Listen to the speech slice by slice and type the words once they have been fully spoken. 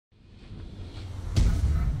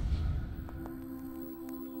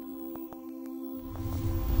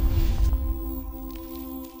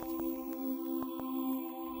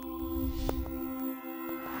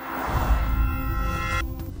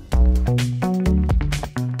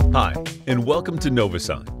Hi, and welcome to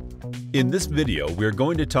NoviSign. In this video, we're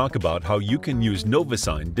going to talk about how you can use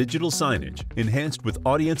NoviSign digital signage enhanced with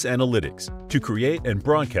audience analytics to create and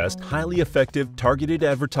broadcast highly effective targeted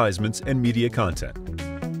advertisements and media content.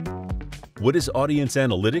 What is audience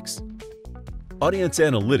analytics? Audience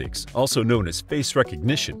analytics, also known as face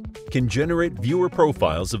recognition, can generate viewer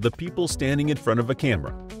profiles of the people standing in front of a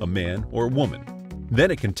camera, a man or woman.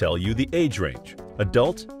 Then it can tell you the age range,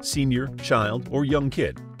 adult, senior, child, or young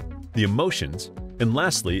kid, the emotions, and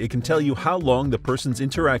lastly, it can tell you how long the person's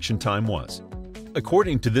interaction time was.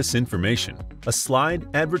 According to this information, a slide,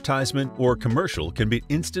 advertisement, or commercial can be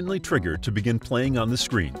instantly triggered to begin playing on the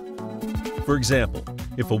screen. For example,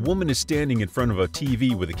 if a woman is standing in front of a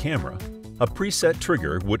TV with a camera, a preset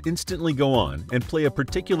trigger would instantly go on and play a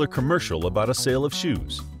particular commercial about a sale of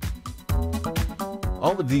shoes.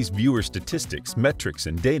 All of these viewer statistics, metrics,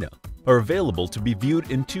 and data are available to be viewed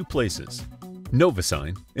in two places: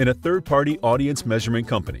 NoviSign and a third-party audience measurement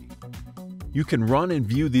company. You can run and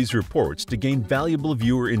view these reports to gain valuable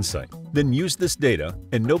viewer insight, then use this data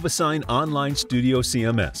in NoviSign Online Studio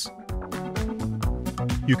CMS.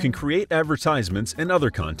 You can create advertisements and other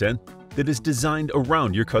content that is designed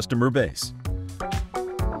around your customer base.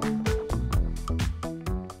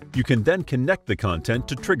 You can then connect the content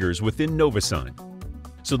to triggers within NoviSign,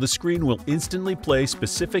 so the screen will instantly play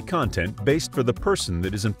specific content based for the person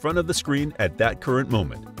that is in front of the screen at that current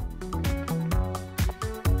moment.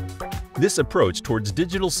 This approach towards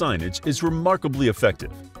digital signage is remarkably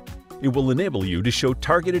effective. It will enable you to show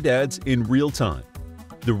targeted ads in real time,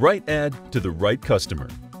 the right ad to the right customer.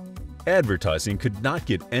 Advertising could not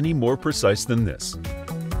get any more precise than this.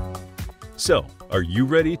 So, are you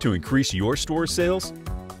ready to increase your store sales?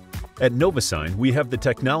 At NoviSign, we have the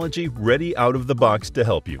technology ready out of the box to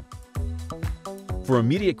help you. For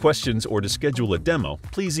immediate questions or to schedule a demo,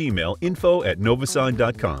 please email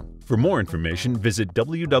info@novisign.com. For more information, visit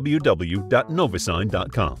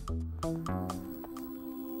www.novisign.com.